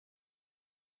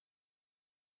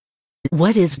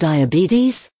What is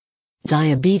diabetes?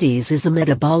 Diabetes is a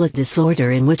metabolic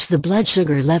disorder in which the blood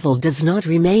sugar level does not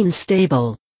remain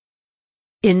stable.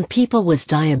 In people with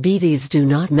diabetes do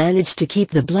not manage to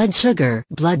keep the blood sugar,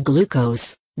 blood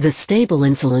glucose, the stable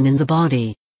insulin in the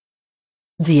body.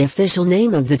 The official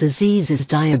name of the disease is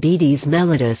diabetes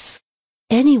mellitus.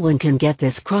 Anyone can get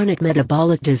this chronic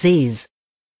metabolic disease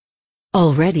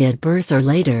already at birth or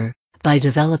later, by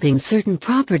developing certain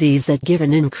properties that give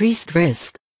an increased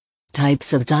risk.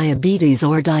 Types of diabetes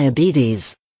or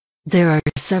diabetes. There are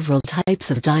several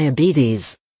types of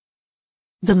diabetes.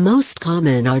 The most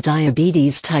common are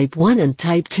diabetes type 1 and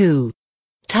type 2.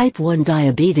 Type 1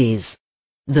 diabetes.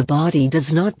 The body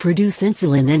does not produce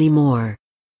insulin anymore.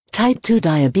 Type 2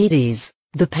 diabetes.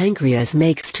 The pancreas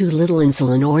makes too little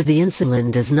insulin or the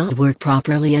insulin does not work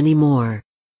properly anymore.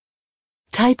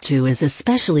 Type 2 is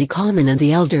especially common in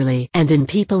the elderly and in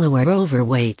people who are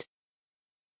overweight.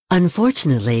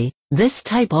 Unfortunately, this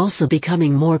type also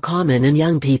becoming more common in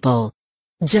young people.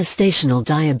 Gestational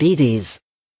diabetes.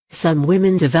 Some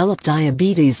women develop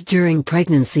diabetes during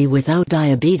pregnancy without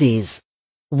diabetes.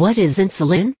 What is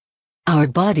insulin? Our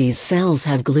body's cells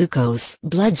have glucose,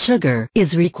 blood sugar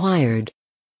is required.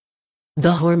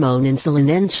 The hormone insulin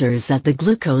ensures that the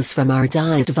glucose from our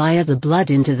diet via the blood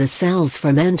into the cells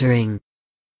from entering.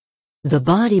 The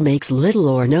body makes little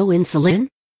or no insulin.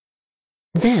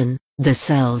 Then, the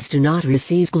cells do not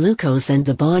receive glucose and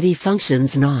the body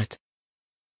functions not.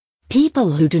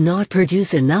 People who do not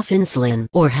produce enough insulin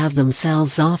or have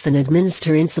themselves often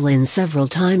administer insulin several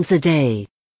times a day.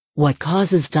 What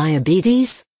causes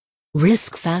diabetes?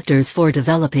 Risk factors for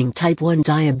developing type 1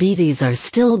 diabetes are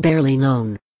still barely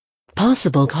known.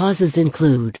 Possible causes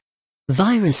include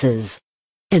viruses,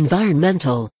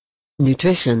 environmental,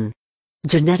 nutrition,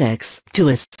 genetics, to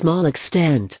a small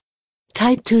extent.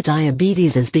 Type 2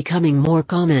 diabetes is becoming more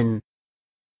common.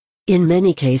 In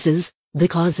many cases, the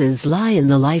causes lie in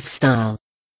the lifestyle,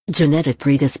 genetic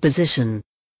predisposition,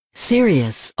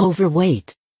 serious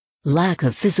overweight, lack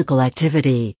of physical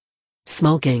activity,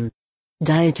 smoking,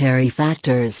 dietary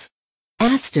factors.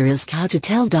 How to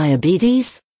tell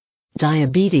diabetes?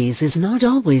 Diabetes is not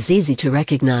always easy to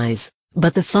recognize,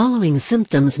 but the following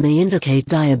symptoms may indicate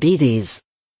diabetes.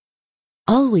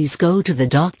 Always go to the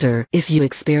doctor if you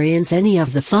experience any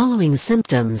of the following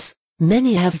symptoms.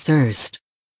 Many have thirst,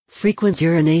 frequent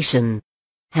urination,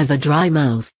 have a dry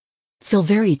mouth, feel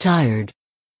very tired,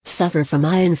 suffer from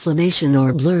eye inflammation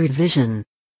or blurred vision.